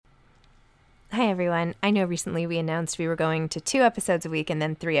Hi, everyone. I know recently we announced we were going to 2 episodes a week and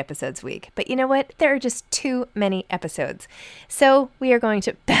then 3 episodes a week. But you know what? There are just too many episodes. So we are going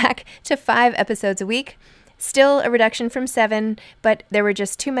back to 5 episodes a week. Still a reduction from 7, but there were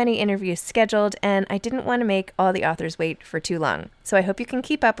just too many interviews scheduled, and I didn't want to make all the authors wait for too long. So I hope you can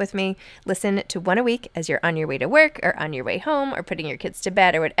keep up with me. Listen to 1 a week as you're on your way to work or on your way home or putting your kids to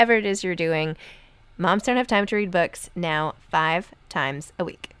bed or whatever it is you're doing. Moms Don't Have Time to Read Books, now 5 times a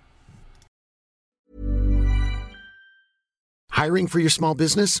week. Hiring for your small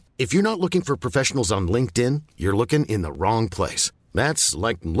business? If you're not looking for professionals on LinkedIn, you're looking in the wrong place. That's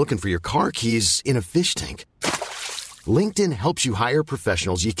like looking for your car keys in a fish tank. LinkedIn helps you hire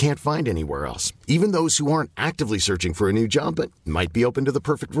professionals you can't find anywhere else, even those who aren't actively searching for a new job but might be open to the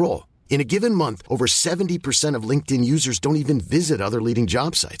perfect role. In a given month, over 70% of LinkedIn users don't even visit other leading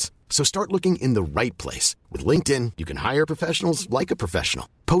job sites. So start looking in the right place. With LinkedIn, you can hire professionals like a professional.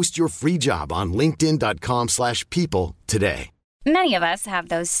 Post your free job on linkedin.com/people today. Many of us have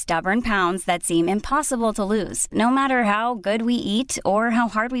those stubborn pounds that seem impossible to lose, no matter how good we eat or how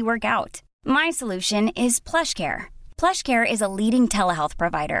hard we work out. My solution is PlushCare. PlushCare is a leading telehealth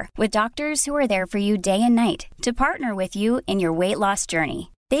provider with doctors who are there for you day and night to partner with you in your weight loss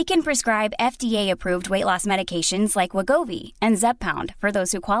journey. They can prescribe FDA-approved weight loss medications like Wegovy and Zepbound for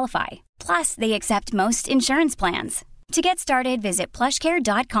those who qualify. Plus, they accept most insurance plans. To get started, visit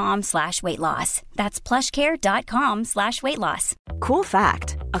plushcare.com/weightloss. That's plushcare.com/weightloss. Cool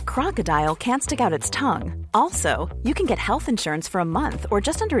fact, a crocodile can't stick out its tongue. Also, you can get health insurance for a month or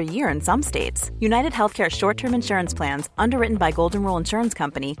just under a year in some states. United Healthcare short-term insurance plans, underwritten by Golden Rule Insurance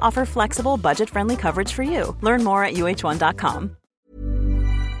Company, offer flexible, budget-friendly coverage for you. Learn more at uh1.com.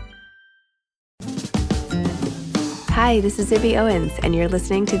 Hi, this is Zibby Owens, and you're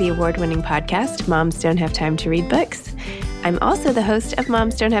listening to the award-winning podcast, Moms Don't Have Time to Read Books. I'm also the host of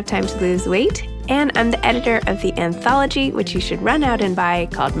Moms Don't Have Time to Lose Weight, and I'm the editor of the anthology, which you should run out and buy,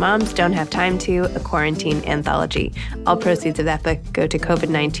 called Moms Don't Have Time to, a Quarantine Anthology. All proceeds of that book go to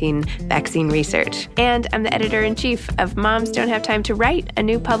COVID-19 vaccine research. And I'm the editor-in-chief of Moms Don't Have Time to Write, a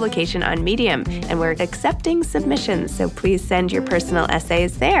new publication on Medium, and we're accepting submissions, so please send your personal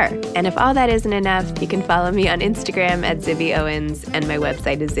essays there. And if all that isn't enough, you can follow me on Instagram at Zibby Owens, and my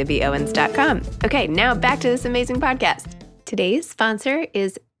website is zibbyowens.com. Okay, now back to this amazing podcast. Today's sponsor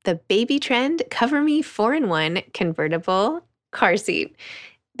is the Baby Trend Cover Me 4-in-1 convertible car seat.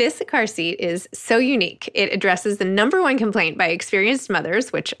 This car seat is so unique. It addresses the number one complaint by experienced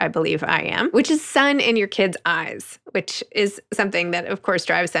mothers, which I believe I am, which is sun in your kids' eyes, which is something that, of course,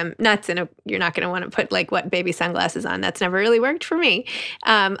 drives them nuts. And you're not going to want to put baby sunglasses on. That's never really worked for me.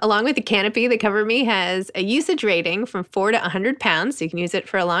 Along with the canopy, the Cover Me has a usage rating from 4 to 100 pounds, so you can use it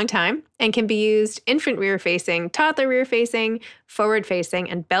for a long time, and can be used infant rear-facing, toddler rear-facing, forward-facing,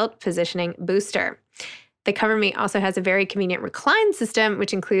 and belt positioning booster. The Cover Me also has a very convenient recline system,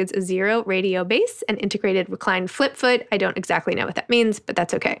 which includes a 0 radio base and integrated recline flip foot. I don't exactly know what that means, but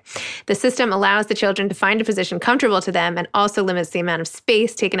that's okay. The system allows the children to find a position comfortable to them and also limits the amount of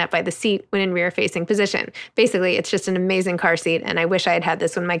space taken up by the seat when in rear-facing position. Basically, it's just an amazing car seat, and I wish I had had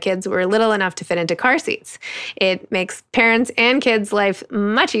this when my kids were little enough to fit into car seats. It makes parents' and kids' life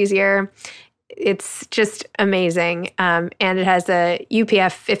much easier. It's just amazing. And it has a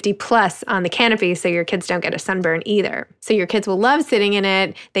UPF 50 plus on the canopy, so your kids don't get a sunburn either. So your kids will love sitting in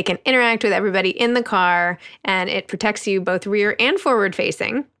it. They can interact with everybody in the car, and it protects you both rear and forward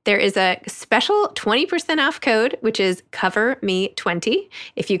facing. There is a special 20% off code, which is COVERME20,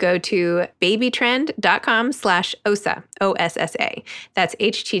 if you go to babytrend.com/OSA, OSSA. That's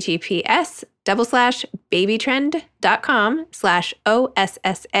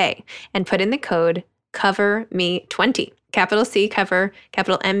https://babytrend.com/OSSA, and put in the code COVERME20. Capital C, cover,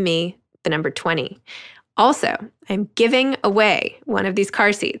 capital M, me, the number 20. Also, I'm giving away one of these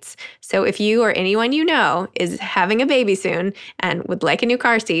car seats. So if you or anyone you know is having a baby soon and would like a new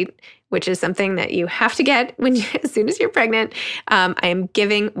car seat, which is something that you have to get as soon as you're pregnant, I am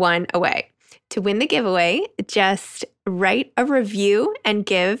giving one away. To win the giveaway, just write a review and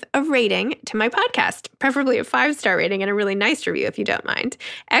give a rating to my podcast, preferably a 5-star rating and a really nice review if you don't mind.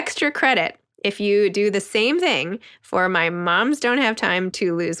 Extra credit if you do the same thing for my Moms Don't Have Time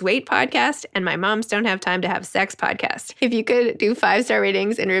to Lose Weight podcast and my Moms Don't Have Time to Have Sex podcast. If you could do 5-star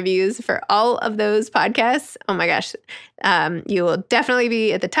ratings and reviews for all of those podcasts, oh my gosh, you will definitely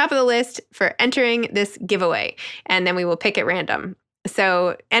be at the top of the list for entering this giveaway. And then we will pick at random.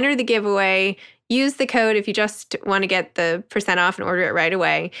 So enter the giveaway. Use the code if you just want to get the % off and order it right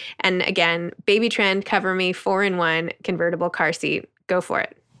away. And again, Baby Trend Cover Me 4-in-1 convertible car seat. Go for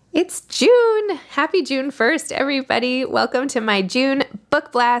it. It's June. Happy June 1st, everybody. Welcome to my June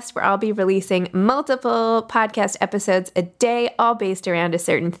book blast, where I'll be releasing multiple podcast episodes a day, all based around a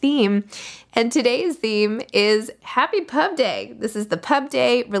certain theme. And today's theme is Happy Pub Day. This is the Pub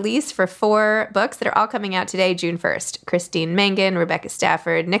Day release for 4 books that are all coming out today, June 1st. Christine Mangan, Rebecca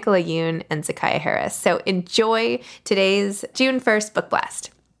Stafford, Nicola Yoon, and Zakiya Harris. So enjoy today's June 1st book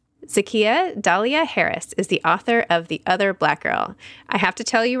blast. Zakiya Dalia Harris is the author of The Other Black Girl. I have to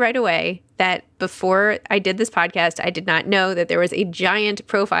tell you right away that before I did this podcast, I did not know that there was a giant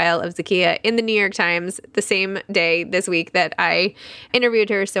profile of Zakiya in the New York Times the same day this week that I interviewed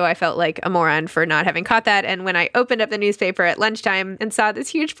her, so I felt like a moron for not having caught that. And when I opened up the newspaper at lunchtime and saw this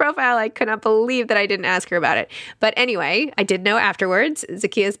huge profile, I could not believe that I didn't ask her about it. But anyway, I did know afterwards,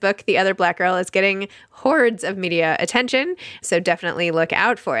 Zakiya's book, The Other Black Girl, is getting hordes of media attention, so definitely look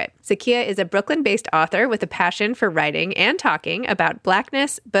out for it. Zakiya is a Brooklyn-based author with a passion for writing and talking about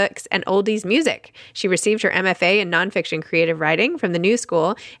Blackness, books, and oldies music. She received her MFA in nonfiction creative writing from the New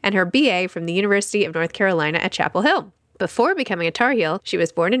School and her BA from the University of North Carolina at Chapel Hill. Before becoming a Tar Heel, she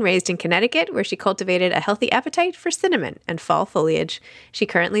was born and raised in Connecticut, where she cultivated a healthy appetite for cinnamon and fall foliage. She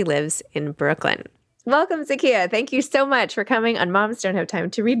currently lives in Brooklyn. Welcome, Zakiya. Thank you so much for coming on Moms Don't Have Time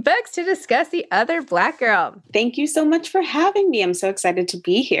to Read Books to discuss The Other Black Girl. Thank you so much for having me. I'm so excited to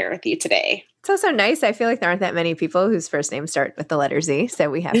be here with you today. It's also nice. I feel like there aren't that many people whose first names start with the letter Z, so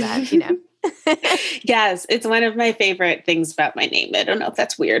we have that, you know. Yes, it's one of my favorite things about my name. I don't know if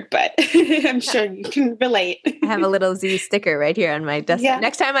that's weird, but I'm sure you can relate. I have a little Z sticker right here on my desk. Yeah.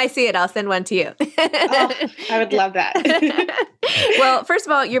 Next time I see it, I'll send one to you. Oh, I would love that. Well, first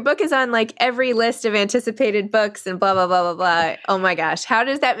of all, your book is on like every list of anticipated books and blah, blah, blah, blah, blah. Oh my gosh. How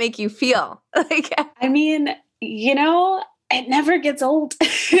does that make you feel? I mean, you know, it never gets old.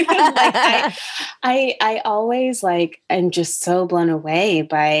 I always I'm just so blown away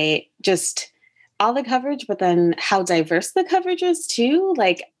by just all the coverage, but then how diverse the coverage is too.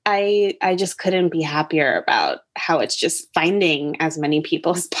 I just couldn't be happier about how it's just finding as many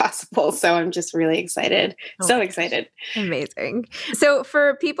people as possible. So I'm just really excited. Excited. Amazing. So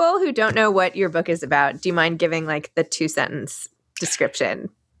for people who don't know what your book is about, do you mind giving like the 2-sentence description?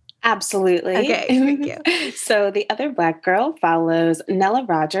 Absolutely. Okay, thank you. So The Other Black Girl follows Nella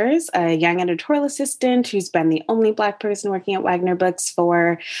Rogers, a young editorial assistant who's been the only Black person working at Wagner Books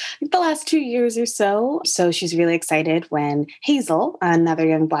for the last 2 years or so. So she's really excited when Hazel, another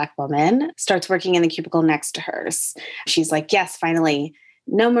young Black woman, starts working in the cubicle next to hers. She's like, yes, finally,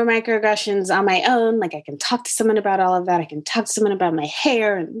 no more microaggressions on my own. I can talk to someone about all of that. I can talk to someone about my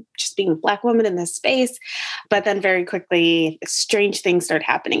hair and just being a Black woman in this space. But then very quickly, strange things start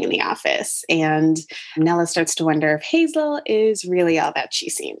happening in the office. And Nella starts to wonder if Hazel is really all that she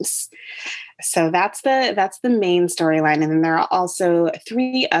seems. So that's the main storyline. And then there are also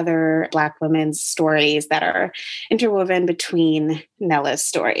 3 other Black women's stories that are interwoven between Nella's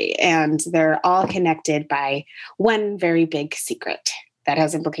story. And they're all connected by one very big secret that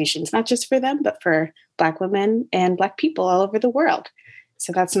has implications, not just for them, but for Black women and Black people all over the world.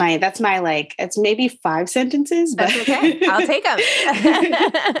 So that's my it's maybe 5 sentences, but that's okay. I'll take them.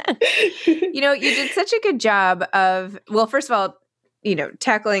 You know, you did such a good job of, well, first of all, you know,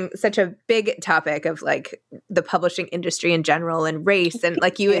 tackling such a big topic of the publishing industry in general and race. And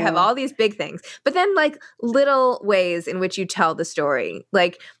you have all these big things, but then little ways in which you tell the story,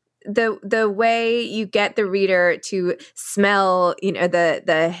 the way you get the reader to smell, you know,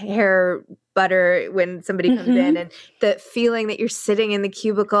 the hair butter when somebody comes in, and the feeling that you're sitting in the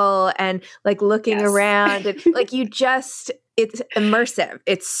cubicle and looking around, and it's immersive.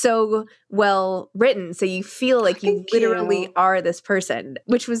 It's so well written. So you feel like you literally are this person,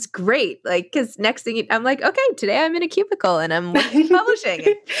 which was great. Because next thing I'm like, okay, today I'm in a cubicle and I'm working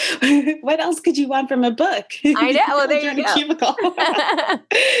publishing. What else could you want from a book? I know. Well, there you go. Cubicle.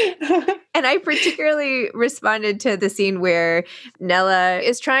 And I particularly responded to the scene where Nella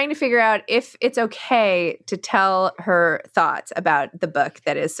is trying to figure out if it's okay to tell her thoughts about the book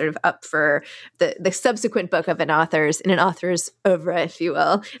that is sort of up for the subsequent book of an author's oeuvre, if you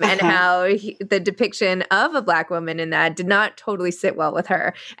will, and how the depiction of a Black woman in that did not totally sit well with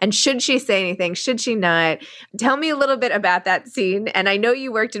her. And should she say anything? Should she not? Tell me a little bit about that scene. And I know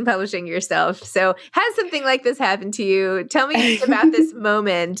you worked in publishing yourself. So has something like this happened to you? Tell me about this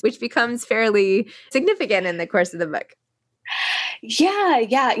moment, which becomes fairly significant in the course of the book.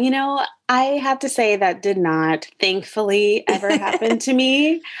 Yeah. You know, I have to say that did not, thankfully, ever happen to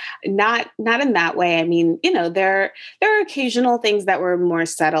me. Not in that way. I mean, you know, there are occasional things that were more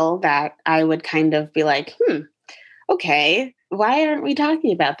subtle that I would kind of be like, okay, why aren't we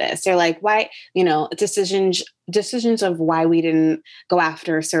talking about this? Or like, why, decisions of why we didn't go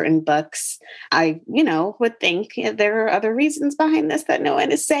after certain books. I, would think there are other reasons behind this that no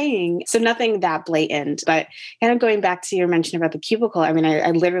one is saying. So nothing that blatant, but kind of going back to your mention about the cubicle. I mean,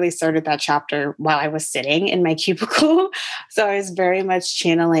 I literally started that chapter while I was sitting in my cubicle. So I was very much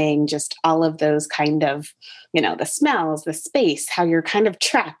channeling just all of those kind of, the smells, the space, how you're kind of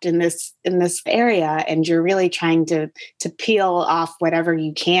trapped in this area, and you're really trying to peel off whatever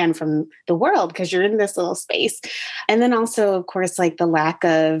you can from the world because you're in this little space. And then also, of course, like the lack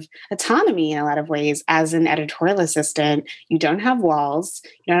of autonomy in a lot of ways as an editorial assistant. You don't have walls,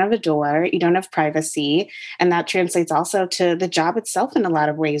 you don't have a door, you don't have privacy. And that translates also to the job itself in a lot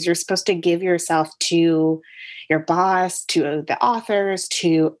of ways. You're supposed to give yourself to your boss, to the authors,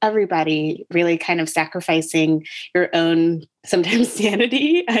 to everybody, really kind of sacrificing your own sometimes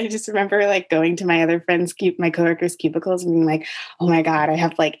sanity. I just remember like going to my other friends, my coworkers' cubicles and being like, oh my God, I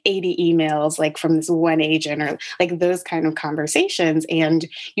have like 80 emails like from this one agent, or like those kind of conversations. And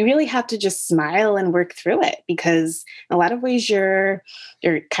you really have to just smile and work through it, because in a lot of ways you're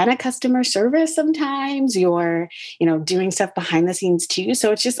kind of customer service sometimes, you're, doing stuff behind the scenes too.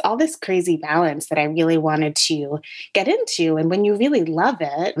 So it's just all this crazy balance that I really wanted to get into. And when you really love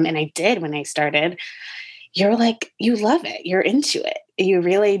it, and I did when I started, you're like, you love it, you're into it, you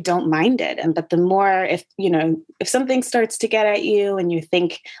really don't mind it. But the more, if something starts to get at you and you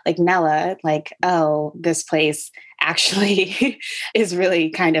think like Nella, like, oh, this place actually is really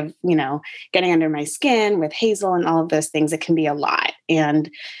kind of, getting under my skin with Hazel and all of those things, it can be a lot.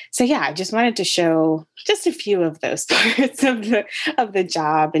 And so, yeah, I just wanted to show just a few of those parts of the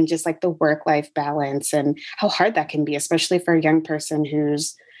job, and just like the work-life balance and how hard that can be, especially for a young person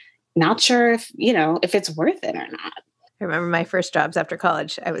who's not sure if it's worth it or not. I remember my first jobs after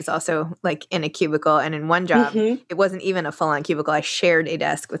college. I was also like in a cubicle, and in one job, it wasn't even a full-on cubicle. I shared a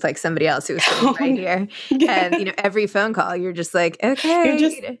desk with like somebody else who was sitting right here. Yeah. And, every phone call, you're just like,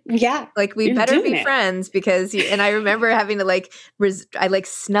 okay. Like we better be friends, because, and I remember having to I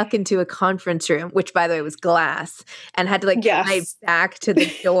snuck into a conference room, which by the way was glass, and had to get my back to the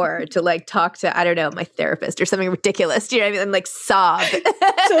door to talk to, I don't know, my therapist or something ridiculous. Do you know what I mean? And sob.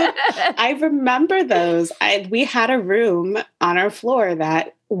 So I remember those. We had a room on our floor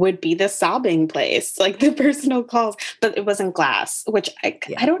that would be the sobbing place, like the personal calls, but it wasn't glass, which I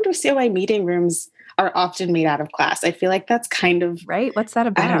don't understand why meeting rooms are often made out of glass. I feel like that's kind of right. What's that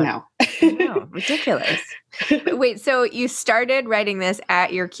about? I don't know. Ridiculous. Wait, so you started writing this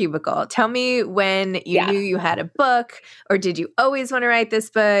at your cubicle. Tell me when you knew you had a book, or did you always want to write this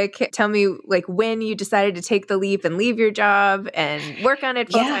book? Tell me when you decided to take the leap and leave your job and work on it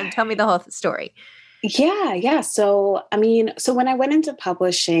full time. Tell me the whole story. Yeah. So when I went into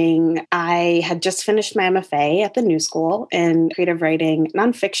publishing, I had just finished my MFA at the New School in creative writing,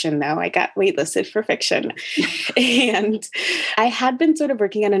 nonfiction though. I got waitlisted for fiction. And I had been sort of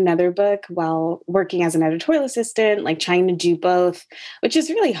working on another book while working as an editorial assistant, trying to do both, which is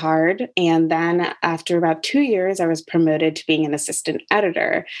really hard. And then after about 2 years, I was promoted to being an assistant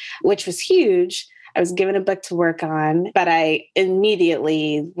editor, which was huge. I was given a book to work on, but I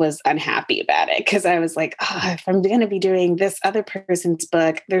immediately was unhappy about it, because I was like, if I'm going to be doing this other person's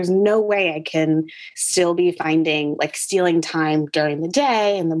book, there's no way I can still be stealing time during the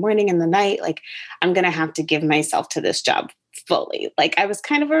day, in the morning, and the night. I'm going to have to give myself to this job fully. I was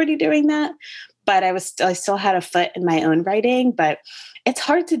kind of already doing that, but I still had a foot in my own writing. But it's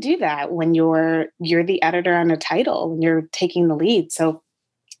hard to do that when you're the editor on a title, when you're taking the lead.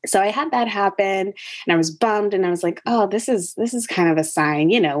 So I had that happen, and I was bummed, and I was like, oh, this is kind of a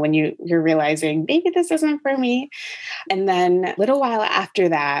sign, when you're realizing maybe this isn't for me. And then a little while after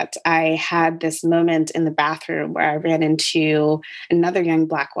that, I had this moment in the bathroom where I ran into another young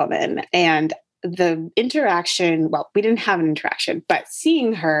Black woman, and the interaction, we didn't have an interaction, but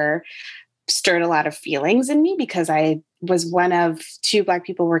seeing her stirred a lot of feelings in me, because I was one of 2 Black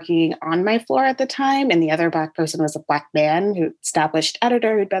people working on my floor at the time. And the other Black person was a Black man, established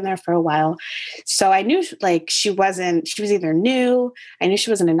editor who'd been there for a while. So I knew she was either new. I knew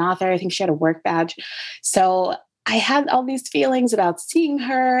she wasn't an author. I think she had a work badge. So I had all these feelings about seeing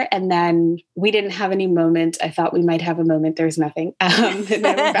her, and then we didn't have any moment. I thought we might have a moment. There's nothing. And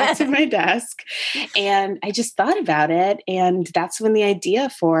I went back to my desk, and I just thought about it. And that's when the idea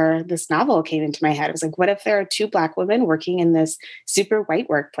for this novel came into my head. It was like, what if there are 2 Black women working in this super white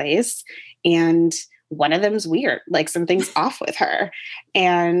workplace, and one of them's weird, something's off with her.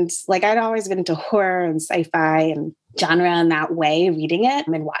 And I'd always been into horror and sci-fi and genre in that way, reading it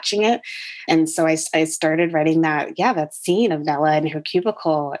and watching it. And so I started writing that scene of Nella in her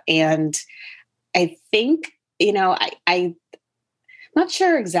cubicle. And I think, I not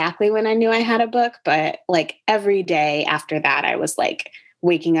sure exactly when I knew I had a book, but like every day after that, I was like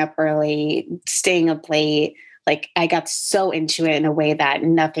waking up early, staying up late. Like I got so into it in a way that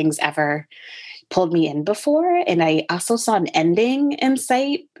nothing's ever pulled me in before. And I also saw an ending in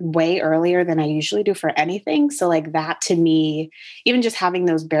sight way earlier than I usually do for anything. So like that to me, even just having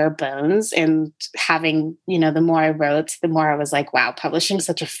those bare bones and having, the more I wrote, the more I was like, wow, publishing is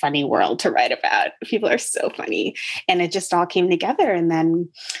such a funny world to write about. People are so funny. And it just all came together. And then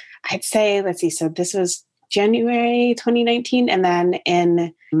I'd say, let's see, so this was January 2019. And then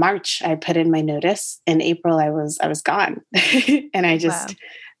in March, I put in my notice. In April, I was gone. And I just... Wow.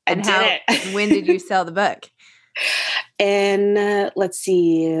 And when did you sell the book? In, let's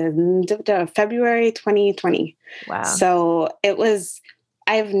see, February 2020. Wow. So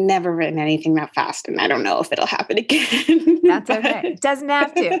I've never written anything that fast, and I don't know if it'll happen again. That's okay. It doesn't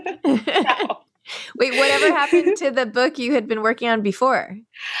have to. No. Wait, whatever happened to the book you had been working on before?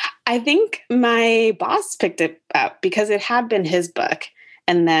 I think my boss picked it up because it had been his book.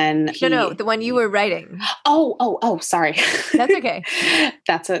 And then No, the one you were writing. Oh, sorry. That's okay.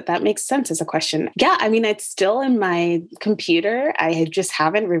 That makes sense as a question. Yeah, I mean, it's still in my computer. I just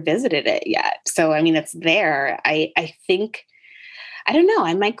haven't revisited it yet. So, I mean, it's there. I think, I don't know,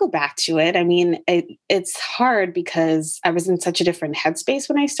 I might go back to it. I mean, it's hard because I was in such a different headspace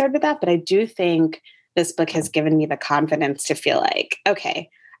when I started that, but I do think this book has given me the confidence to feel like, okay,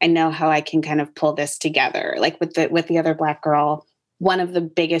 I know how I can kind of pull this together. Like with the other Black girl, one of the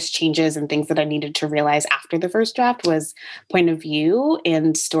biggest changes and things that I needed to realize after the first draft was point of view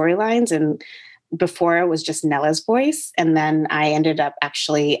and storylines. And before it was just Nella's voice. And then I ended up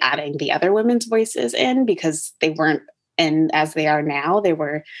actually adding the other women's voices in because they weren't in as they are now. They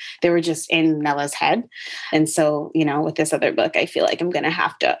were just in Nella's head. And so, with this other book, I feel like I'm going to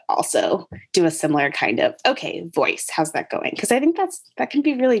have to also do a similar kind of, okay, voice, how's that going? Because I think that can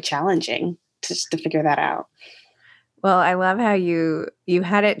be really challenging to figure that out. Well, I love how you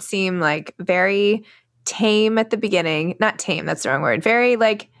had it seem like very tame at the beginning. Not tame, that's the wrong word. Very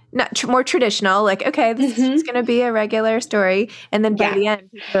like not more traditional. Like, okay, this is just going to be a regular story. And then by the end,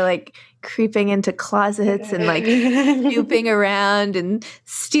 people are like creeping into closets and like snooping around and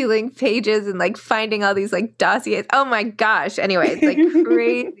stealing pages and like finding all these like dossiers. Oh my gosh. Anyway, it's like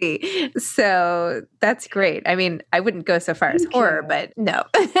crazy. So that's great. I mean, I wouldn't go so far as horror, but no.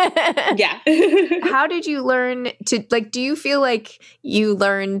 Yeah. How did you learn to do you feel like you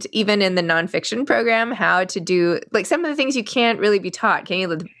learned even in the nonfiction program how to do like some of the things you can't really be taught? Can you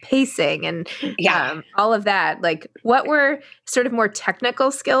the pacing and all of that? Like what were sort of more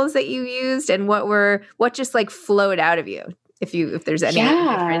technical skills that you used and what just like flowed out of you if there's any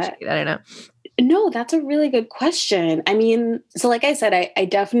differentiate? I don't know. No, that's a really good question. I mean, so like I said, I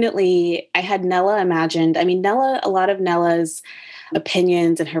had Nella imagined. I mean, a lot of Nella's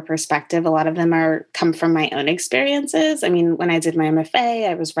opinions and her perspective, a lot of them come from my own experiences. I mean, when I did my MFA,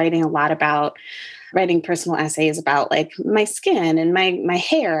 I was writing a lot about writing personal essays about like my skin and my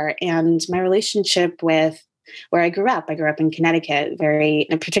hair and my relationship with where I grew up. I grew up in Connecticut,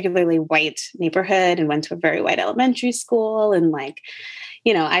 a particularly white neighborhood, and went to a very white elementary school. And like,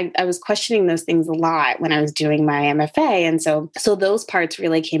 I was questioning those things a lot when I was doing my MFA. And so those parts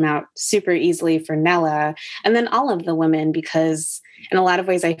really came out super easily for Nella. And then all of the women, because in a lot of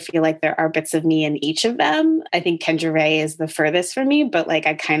ways, I feel like there are bits of me in each of them. I think Kendra Rae is the furthest from me, but like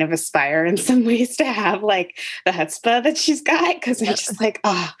I kind of aspire in some ways to have like the chutzpah that she's got, because I'm just like,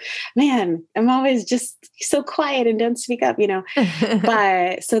 oh man, I'm always just so quiet and don't speak up,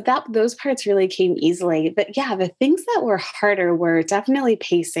 But so those parts really came easily. But yeah, the things that were harder were definitely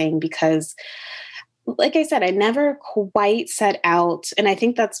pacing, because like I said, I never quite set out. And I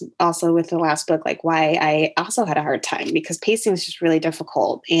think that's also with the last book, like why I also had a hard time, because pacing is just really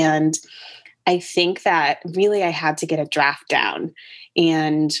difficult. And I think that really I had to get a draft down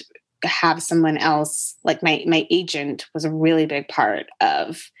and have someone else, like my agent was a really big part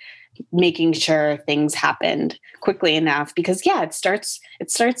of making sure things happened quickly enough, because it starts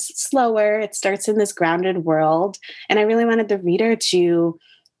slower. It starts in this grounded world. And I really wanted the reader to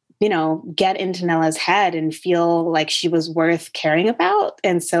get into Nella's head and feel like she was worth caring about.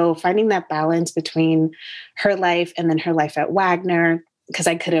 And so finding that balance between her life and then her life at Wagner, because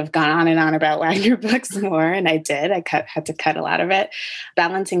I could have gone on and on about Wagner books more, and I did. I had to cut a lot of it.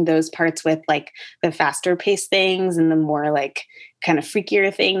 Balancing those parts with like the faster paced things and the more like kind of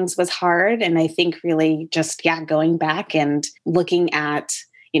freakier things was hard. And I think really just, going back and looking at,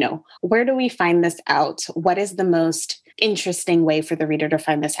 where do we find this out? What is the most interesting way for the reader to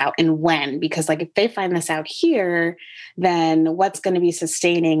find this out, and when? Because like if they find this out here, then what's going to be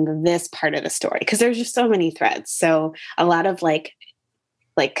sustaining this part of the story? Because there's just so many threads. So a lot of like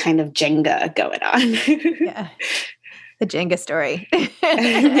like kind of Jenga going on. Yeah. The Jenga story.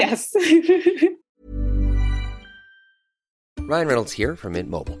 Yes. Ryan Reynolds here from Mint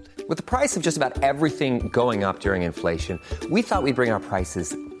Mobile. With the price of just about everything going up during inflation, we thought we'd bring our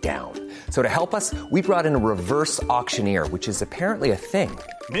prices down. So to help us, we brought in a reverse auctioneer, which is apparently a thing.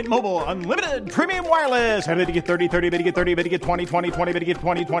 Mint Mobile Unlimited Premium Wireless. How to get 30, 30, bit to get 30, bit to get 20, 20, 20, bit to get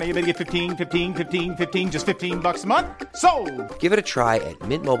 20, 20, bit to get 15, 15, 15, 15, just $15 a month? Sold! Give it a try at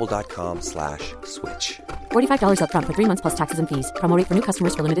mintmobile.com/switch. $45 up front for 3 months plus taxes and fees. Promo rate for new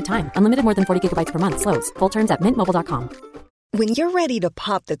customers for limited time. Unlimited more than 40 gigabytes per month. Slows full terms at mintmobile.com. When you're ready to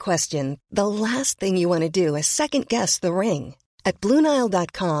pop the question, the last thing you want to do is second-guess the ring. At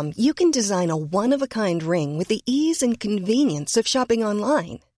BlueNile.com, you can design a one-of-a-kind ring with the ease and convenience of shopping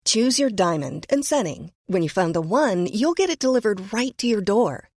online. Choose your diamond and setting. When you find the one, you'll get it delivered right to your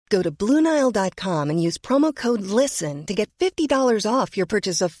door. Go to BlueNile.com and use promo code LISTEN to get $50 off your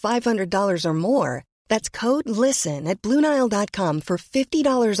purchase of $500 or more. That's code LISTEN at BlueNile.com for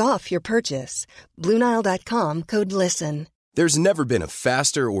 $50 off your purchase. BlueNile.com, code LISTEN. There's never been a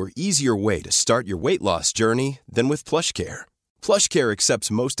faster or easier way to start your weight loss journey than with PlushCare. PlushCare accepts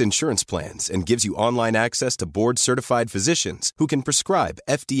most insurance plans and gives you online access to board-certified physicians who can prescribe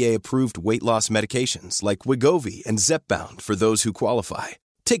FDA-approved weight loss medications like Wegovy and Zepbound for those who qualify.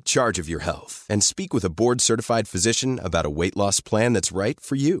 Take charge of your health and speak with a board-certified physician about a weight loss plan that's right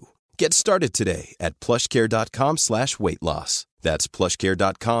for you. Get started today at plushcare.com/weight loss. That's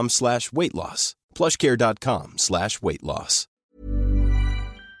plushcare.com/weight loss. plushcare.com/weight loss.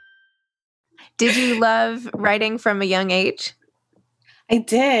 Did you love writing from a young age? I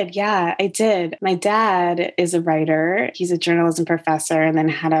did. Yeah, I did. My dad is a writer. He's a journalism professor and then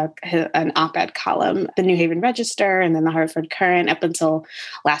had an op-ed column, the New Haven Register and then the Hartford Courant up until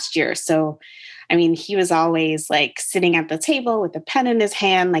last year. So, I mean, he was always like sitting at the table with a pen in his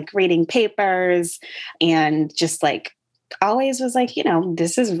hand, like reading papers and just like always was like, you know,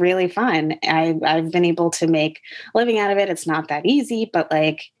 this is really fun. I've been able to make a living out of it. It's not that easy, but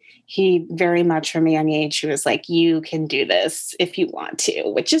like he very much from a young age, he was like, you can do this if you want to,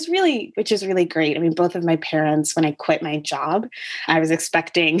 which is really great. I mean, both of my parents, when I quit my job, I was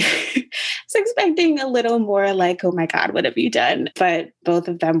expecting a little more like, oh my God, what have you done? But both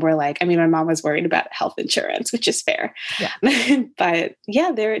of them were like, I mean, my mom was worried about health insurance, which is fair. Yeah. But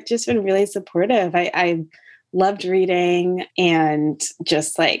yeah, they're just been really supportive. I loved reading and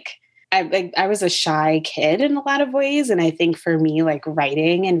just like, I was a shy kid in a lot of ways. And I think for me, like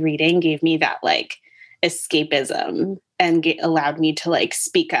writing and reading gave me that like escapism and allowed me to like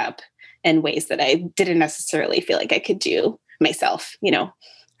speak up in ways that I didn't necessarily feel like I could do myself, you know?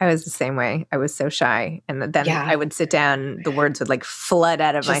 I was the same way. I was so shy. And then I would sit down, the words would like flood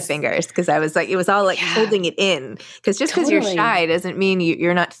out of my fingers because I was like, it was all like holding it in. Because just because you're shy doesn't mean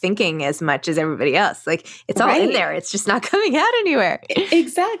you're not thinking as much as everybody else. Like it's all in there. It's just not coming out anywhere.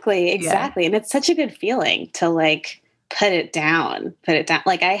 Exactly. Yeah. And it's such a good feeling to like put it down.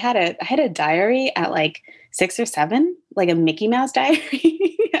 Like I had a diary at like 6 or 7, like a Mickey Mouse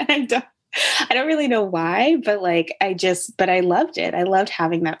diary. I don't really know why, but I loved it. I loved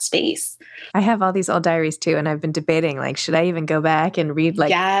having that space. I have all these old diaries too. And I've been debating, like, should I even go back and read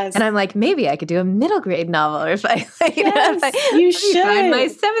yes. And I'm like, maybe I could do a middle grade novel. Or if I, you should find my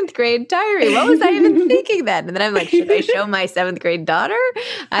 7th grade diary. What was I even thinking then? And then I'm like, should I show my 7th grade daughter?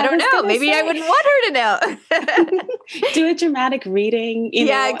 I don't know. Maybe I wouldn't want her to know. Do a dramatic reading. You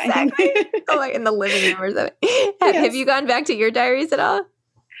know? Exactly. Like in the living room or something. Have you gone back to your diaries at all?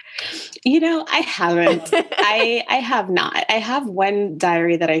 You know, I haven't. I have not. I have one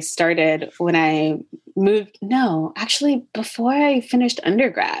diary that I started when I moved. No, actually, before I finished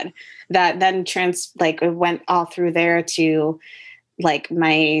undergrad, that then went all through there to like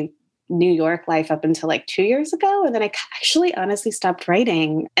my New York life up until like 2 years ago. And then I actually honestly stopped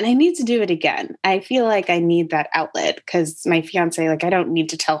writing and I need to do it again. I feel like I need that outlet because my fiance, like, I don't need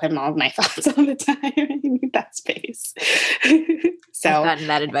to tell him all of my thoughts all the time. I need that space. So I've gotten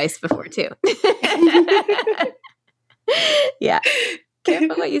that advice before too. Yeah.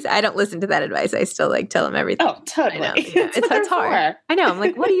 Careful what you say. I don't listen to that advice. I still like tell him everything. Oh, totally. I know. Yeah. It's hard. I know. I'm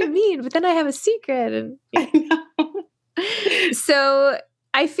like, what do you mean? But then I have a secret. And I know. So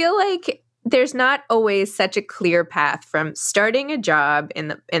I feel like there's not always such a clear path from starting a job in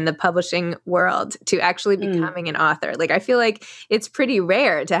the publishing world to actually becoming an author. Like I feel like it's pretty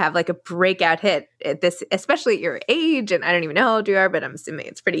rare to have like a breakout hit at this, especially at your age. And I don't even know how old you are, but I'm assuming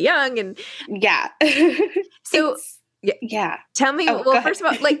it's pretty young. And yeah. So yeah. Tell me, first of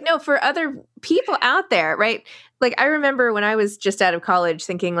all, like, no, for other people out there, right? Like, I remember when I was just out of college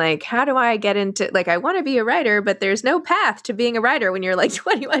thinking, like, how do I get into, like, I want to be a writer, but there's no path to being a writer when you're like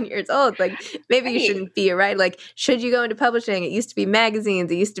 21 years old. Like, maybe you shouldn't be a writer. Like, should you go into publishing? It used to be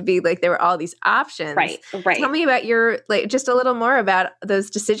magazines. It used to be like, there were all these options. Right. Tell me about your, like, just a little more about those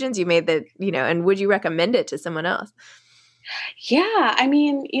decisions you made that, you know, and would you recommend it to someone else? Yeah. I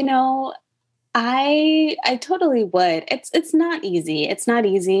mean, you know, I totally would. It's not easy. It's not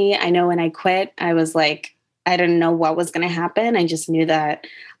easy. I know when I quit, I was like, I didn't know what was going to happen. I just knew that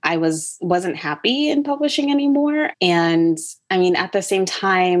I wasn't happy in publishing anymore. And I mean, at the same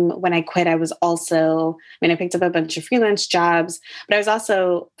time, when I quit, I was also, I mean, I picked up a bunch of freelance jobs, but I was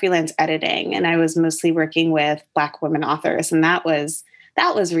also freelance editing, and I was mostly working with Black women authors. And that was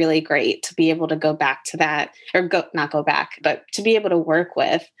really great to be able to go back to that, or not go back, but to be able to work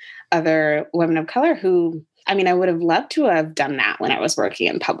with other women of color who, I mean, I would have loved to have done that when I was working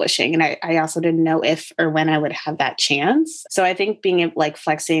in publishing. And I also didn't know if or when I would have that chance. So I think being like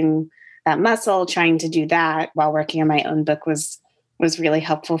flexing that muscle, trying to do that while working on my own book was really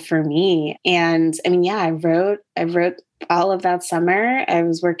helpful for me. And I mean, yeah, I wrote all of that summer. I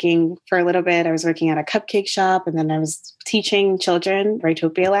was working for a little bit. I was working at a cupcake shop, and then I was teaching children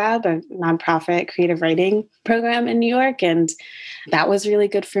Writopia Lab, a nonprofit creative writing program in New York. And that was really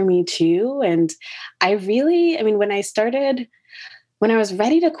good for me too. And I mean, when I was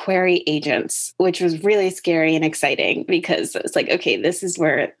ready to query agents, which was really scary and exciting, because it's like, okay, this is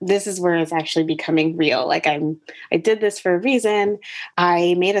where it's actually becoming real. Like I did this for a reason.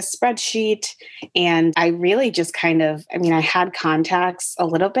 I made a spreadsheet, and I really just kind of, I mean, I had contacts a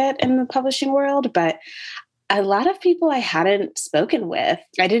little bit in the publishing world, but a lot of people I hadn't spoken with,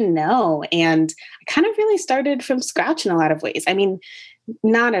 I didn't know. And I kind of really started from scratch in a lot of ways. I mean,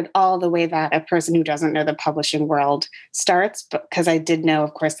 not at all the way that a person who doesn't know the publishing world starts, but because I did know,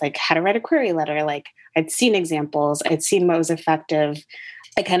 of course, like how to write a query letter. Like I'd seen examples, I'd seen what was effective.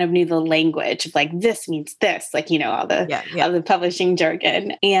 I kind of knew the language of like, this means this, like, you know, all the publishing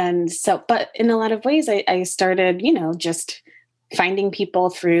jargon. And so, but in a lot of ways, I started, you know, just finding people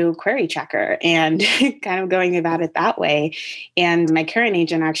through Query Checker and kind of going about it that way. And my current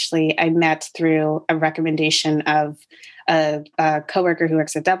agent, actually, I met through a recommendation of a coworker who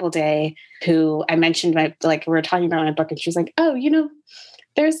works at Doubleday, who I mentioned, we were talking about my book, and she was like, oh, you know,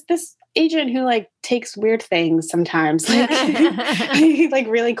 there's this agent who like takes weird things sometimes, like, like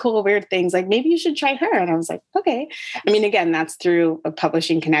really cool, weird things. Like maybe you should try her. And I was like, okay. I mean, again, that's through a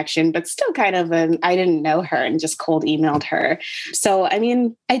publishing connection, but still kind of I didn't know her and just cold emailed her. So, I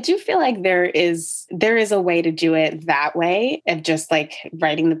mean, I do feel like there is a way to do it that way of just like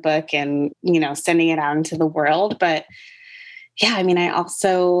writing the book and, you know, sending it out into the world. But yeah, I mean, I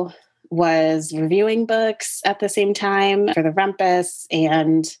also was reviewing books at the same time for the Rumpus,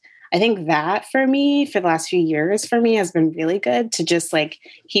 and I think that for me, for the last few years, for me has been really good to just like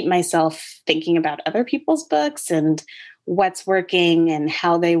keep myself thinking about other people's books and what's working and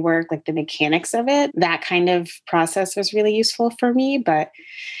how they work, like the mechanics of it. That kind of process was really useful for me. But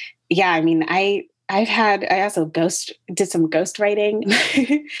yeah, I mean, I also did some ghostwriting.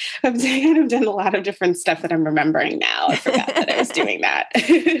 I've kind of done a lot of different stuff that I'm remembering now. I forgot that I was doing that.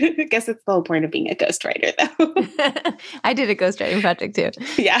 I guess it's the whole point of being a ghostwriter, though. I did a ghostwriting project too.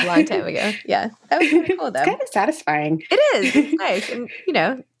 Yeah. A long time ago. Yeah. That was really cool, though. It's kind of satisfying. It is. It's nice. And, you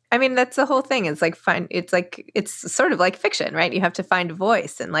know, I mean, that's the whole thing. It's like it's sort of like fiction, right? You have to find a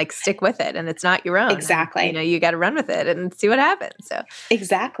voice and like stick with it, and it's not your own. Exactly. And, you know, you got to run with it and see what happens. So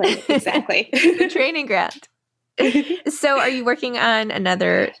exactly. The training ground. So are you working on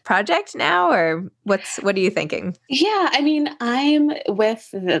another project now, or what are you thinking? Yeah, I mean, I'm with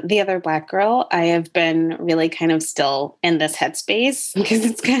the other Black girl. I have been really kind of still in this headspace because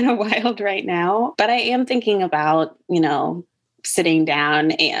it's kind of wild right now. But I am thinking about, you know, sitting down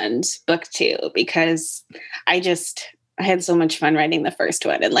and book two, because I had so much fun writing the first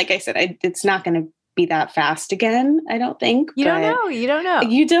one. And like I said, it's not going to be that fast again, I don't think. You don't know. You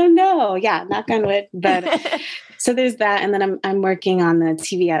don't know. Yeah, knock on wood. But so there's that. And then I'm working on the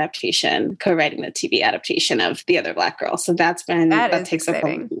TV adaptation, co-writing the TV adaptation of The Other Black Girl. So that takes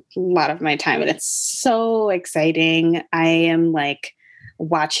exciting. up a lot of my time. And it's so exciting. I am like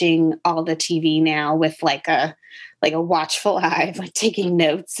watching all the TV now with like a watchful eye, like taking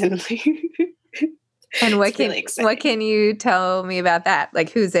notes and like. And what can you tell me about that?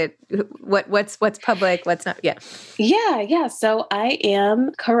 Like, who's it? What's public? What's not? Yeah. Yeah. So I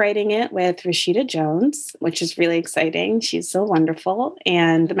am co-writing it with Rashida Jones, which is really exciting. She's so wonderful.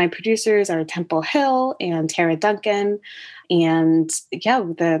 And my producers are Temple Hill and Tara Duncan. And yeah,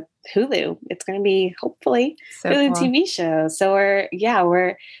 the Hulu. It's going to be hopefully So Hulu cool. TV show. So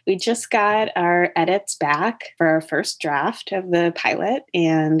we just got our edits back for our first draft of the pilot,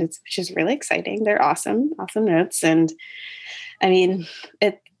 and it's just really exciting. They're awesome notes. And I mean,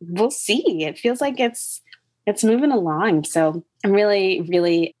 we'll see. It feels like it's moving along. So I'm really,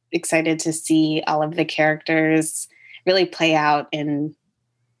 really excited to see all of the characters really play out in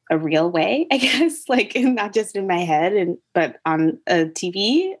a real way, I guess, like not just in my head, but on a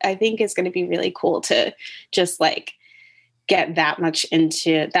TV. I think it's going to be really cool to just like get that much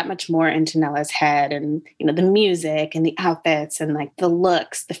more into Nella's head, and the music and the outfits and like the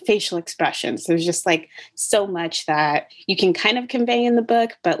looks, the facial expressions. There's just like so much that you can kind of convey in the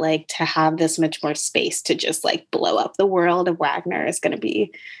book, but like to have this much more space to just like blow up the world of Wagner is going to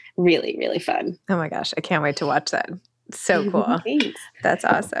be really, really fun. Oh my gosh, I can't wait to watch that. So cool. Thanks. That's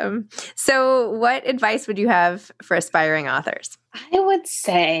awesome. So what advice would you have for aspiring authors? I would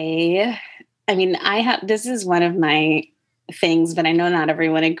say, I mean, this is one of my things, but I know not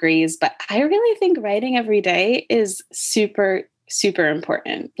everyone agrees, but I really think writing every day is super, super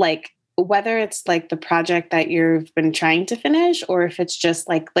important. Like whether it's like the project that you've been trying to finish, or if it's just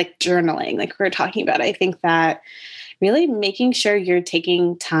like journaling, like we were talking about, I think that really making sure you're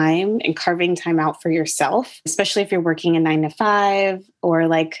taking time and carving time out for yourself, especially if you're working a 9 to 5 or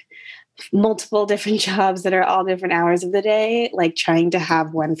like multiple different jobs that are all different hours of the day, like trying to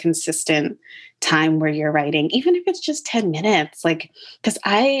have one consistent time where you're writing, even if it's just 10 minutes, like, because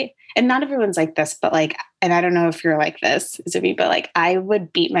and not everyone's like this, but like, and I don't know if you're like this, Zibby, but like I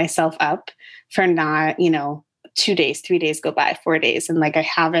would beat myself up for not, 2 days, 3 days go by, 4 days. And like, I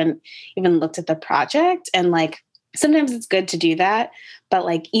haven't even looked at the project, and like, sometimes it's good to do that. But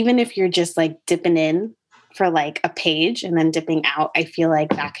like, even if you're just like dipping in for like a page and then dipping out, I feel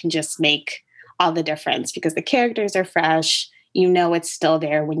like that can just make all the difference, because the characters are fresh. It's still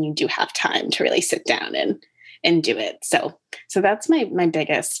there when you do have time to really sit down and do it. So that's my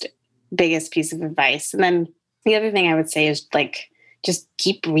biggest piece of advice. And then the other thing I would say is like, just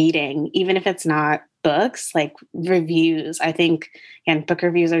keep reading, even if it's not books, like reviews. I think, again, book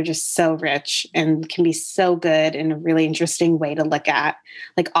reviews are just so rich and can be so good in a really interesting way to look at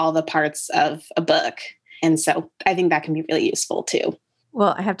like all the parts of a book. And so I think that can be really useful too.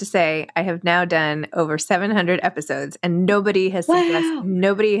 Well, I have to say, I have now done over 700 episodes, and nobody has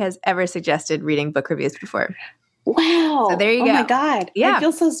ever suggested reading book reviews before. Wow. So there you go. Oh my God. Yeah. I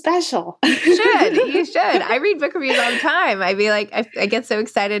feel so special. You should. I read book reviews all the time. I'd be like, I get so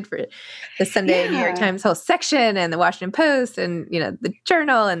excited for the Sunday New York Times whole section and the Washington Post and, the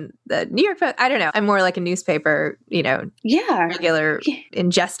Journal and the New York Post. I don't know. I'm more like a newspaper, regular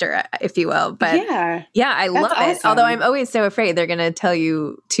ingester, if you will. But I love it. Although I'm always so afraid they're going to tell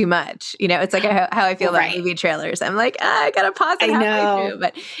you too much. It's like how I feel about movie trailers. I'm like, I got to pause it halfway through.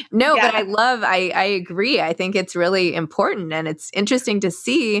 But no, but I agree. I think it's really important, and it's interesting to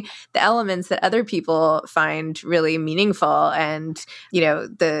see the elements that other people find really meaningful, and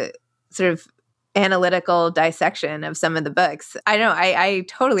the sort of analytical dissection of some of the books. I know I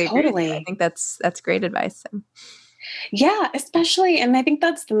totally agree with you. I think that's great advice. Yeah, especially, and I think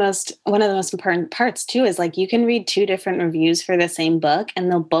that's one of the most important parts too, is like you can read 2 different reviews for the same book and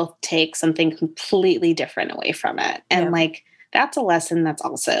they'll both take something completely different away from it. And like that's a lesson that's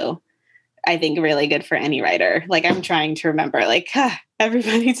also, I think, really good for any writer. Like I'm trying to remember, like,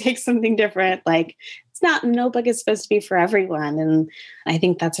 everybody takes something different. Like no book is supposed to be for everyone. And I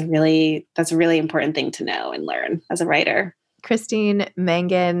think that's a really important thing to know and learn as a writer. Christine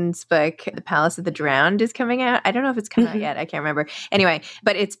Mangan's book, The Palace of the Drowned, is coming out. I don't know if it's come out yet. I can't remember. Anyway,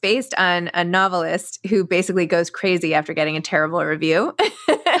 but it's based on a novelist who basically goes crazy after getting a terrible review.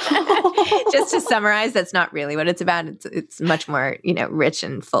 Just to summarize, that's not really what it's about. It's much more, rich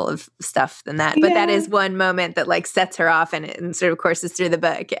and full of stuff than that. But that is one moment that like sets her off and sort of courses through the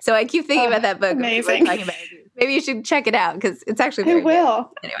book. So I keep thinking about that book. Amazing. Maybe you should check it out because it's actually very good. Anyway.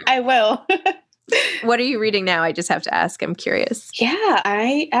 I will. What are you reading now? I just have to ask. I'm curious. Yeah,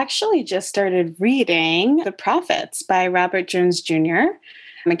 I actually just started reading The Prophets by Robert Jones Jr.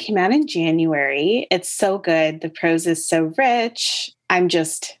 It came out in January. It's so good. The prose is so rich.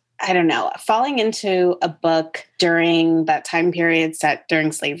 I don't know, falling into a book during that time period set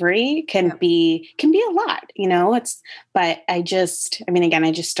during slavery can be a lot, but I just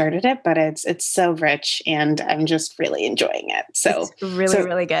started it, but it's so rich and I'm just really enjoying it. So it's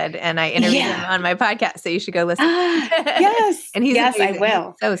really good. And I interviewed him on my podcast, so you should go listen. Yes. And he's amazing. I will.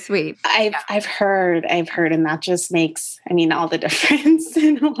 He's so sweet. I've heard, and that just makes, all the difference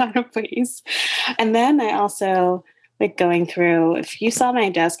in a lot of ways. And then I also like going through, if you saw my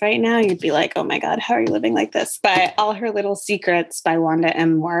desk right now, you'd be like, oh my God, how are you living like this? By All Her Little Secrets by Wanda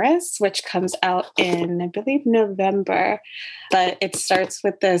M. Morris, which comes out in, I believe, November. But it starts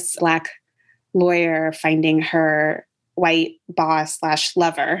with this Black lawyer finding her white boss /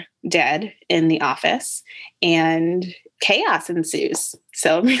 lover dead in the office, and chaos ensues.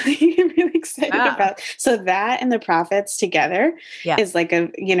 So I'm really excited about. So that and The Prophets together is like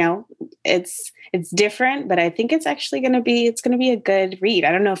a, it's different, but I think it's actually going to be a good read.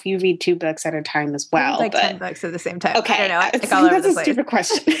 I don't know if you read 2 books at a time as well. Like 10 books at the same time. Okay. I don't know. I think all over the place. That's a stupid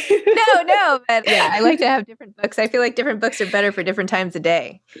question. No, but yeah, I like to have different books. I feel like different books are better for different times of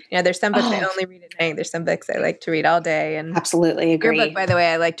day. There's some books I only read at night. There's some books I like to read all day. And absolutely agree. Your book, by the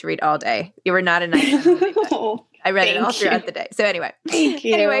way, I like to read all day. You were not a night. I read it all throughout the day. So anyway. Thank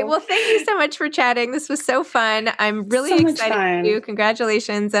you. Anyway, well, thank you so much for chatting. This was so fun. I'm really excited for you.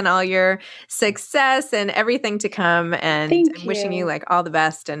 Congratulations on all your success and everything to come. And I'm wishing you like all the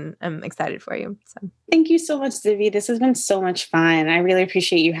best, and I'm excited for you. So thank you so much, Zibby. This has been so much fun. I really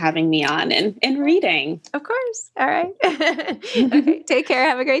appreciate you having me on and reading. Of course. All right. Okay. Take care.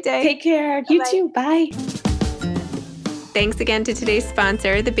 Have a great day. Take care. You too. Bye. Thanks again to today's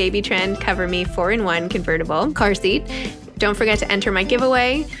sponsor, the Baby Trend Cover Me 4-in-1 convertible car seat. Don't forget to enter my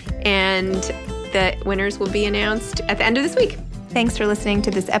giveaway, and the winners will be announced at the end of this week. Thanks for listening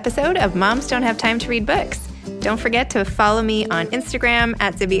to this episode of Moms Don't Have Time to Read Books. Don't forget to follow me on Instagram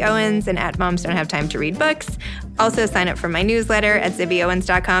at Zibby Owens and at Moms Don't Have Time to Read Books. Also sign up for my newsletter at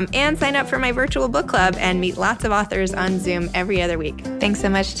zibbyowens.com and sign up for my virtual book club and meet lots of authors on Zoom every other week. Thanks so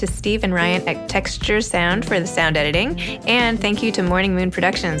much to Steve and Ryan at Texture Sound for the sound editing. And thank you to Morning Moon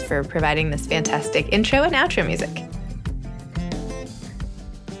Productions for providing this fantastic intro and outro music.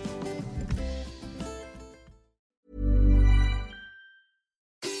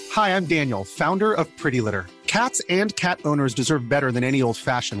 Hi, I'm Daniel, founder of Pretty Litter. Cats and cat owners deserve better than any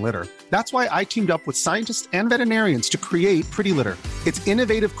old-fashioned litter. That's why I teamed up with scientists and veterinarians to create Pretty Litter. Its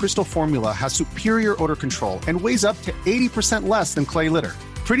innovative crystal formula has superior odor control and weighs up to 80% less than clay litter.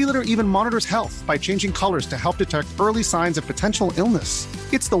 Pretty Litter even monitors health by changing colors to help detect early signs of potential illness.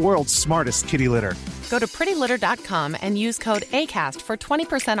 It's the world's smartest kitty litter. Go to prettylitter.com and use code ACAST for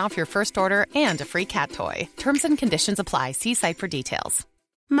 20% off your first order and a free cat toy. Terms and conditions apply. See site for details.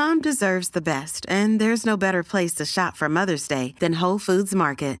 Mom deserves the best, and there's no better place to shop for Mother's Day than Whole Foods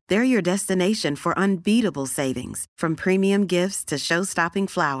Market. They're your destination for unbeatable savings, from premium gifts to show-stopping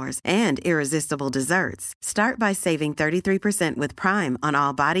flowers and irresistible desserts. Start by saving 33% with Prime on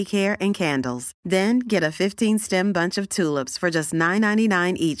all body care and candles. Then get a 15-stem bunch of tulips for just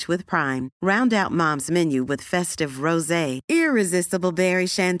 $9.99 each with Prime. Round out Mom's menu with festive rosé, irresistible berry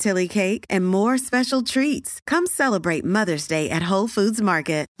chantilly cake, and more special treats. Come celebrate Mother's Day at Whole Foods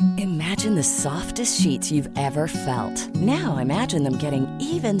Market. Imagine the softest sheets you've ever felt. Now imagine them getting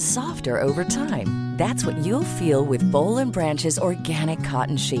even softer over time. That's what you'll feel with Boll & Branch's organic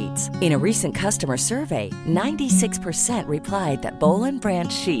cotton sheets. In a recent customer survey, 96% replied that Boll &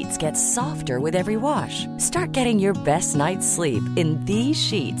 Branch sheets get softer with every wash. Start getting your best night's sleep in these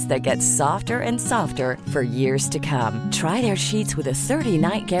sheets that get softer and softer for years to come. Try their sheets with a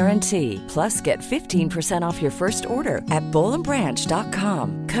 30-night guarantee. Plus, get 15% off your first order at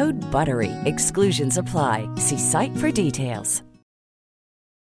bollandbranch.com. Code BUTTERY. Exclusions apply. See site for details.